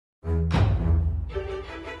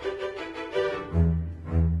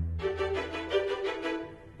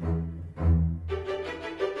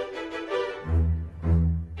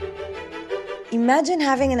Imagine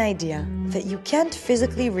having an idea that you can't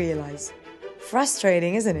physically realize.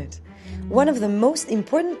 Frustrating, isn't it? One of the most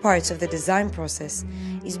important parts of the design process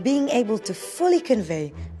is being able to fully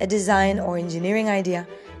convey a design or engineering idea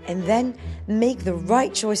and then make the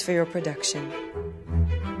right choice for your production.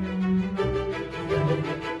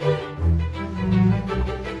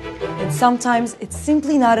 And sometimes it's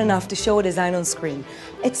simply not enough to show a design on screen.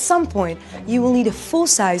 At some point, you will need a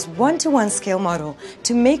full-size, one-to-one scale model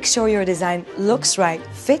to make sure your design looks right,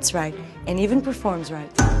 fits right, and even performs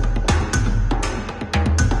right.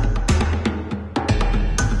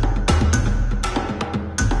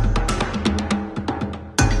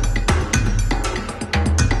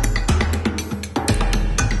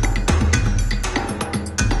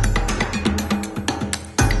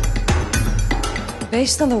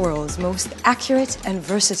 Based on the world's most accurate and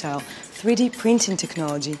versatile 3D printing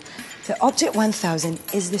technology, the Objet 1000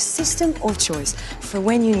 is the system of choice for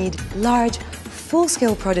when you need large,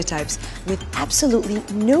 full-scale prototypes with absolutely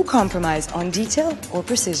no compromise on detail or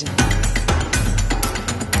precision.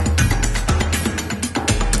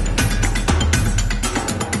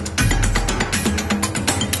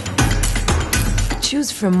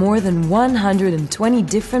 Choose from more than 120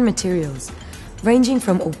 different materials, ranging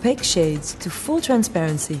from opaque shades to full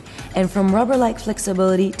transparency and from rubber-like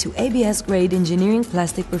flexibility to ABS-grade engineering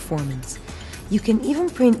plastic performance. You can even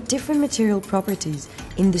print different material properties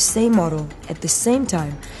in the same model at the same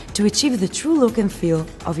time to achieve the true look and feel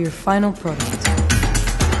of your final product.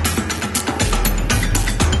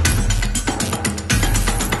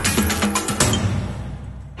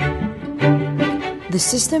 The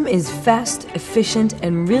system is fast, efficient,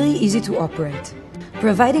 and really easy to operate.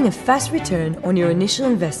 Providing a fast return on your initial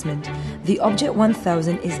investment, the Objet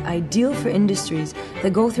 1000 is ideal for industries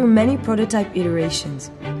that go through many prototype iterations.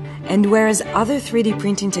 And whereas other 3D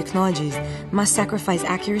printing technologies must sacrifice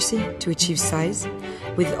accuracy to achieve size,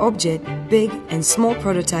 with Objet, big and small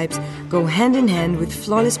prototypes go hand in hand with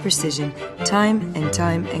flawless precision, time and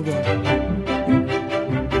time again.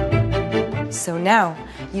 So now,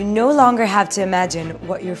 you no longer have to imagine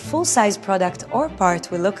what your full-size product or part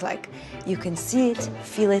will look like. You can see it,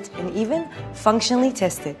 feel it, and even functionally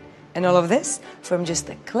test it. And all of this from just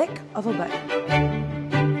a click of a button.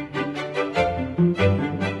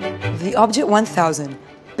 The Objet 1000.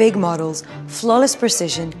 Big models, flawless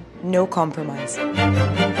precision, no compromise.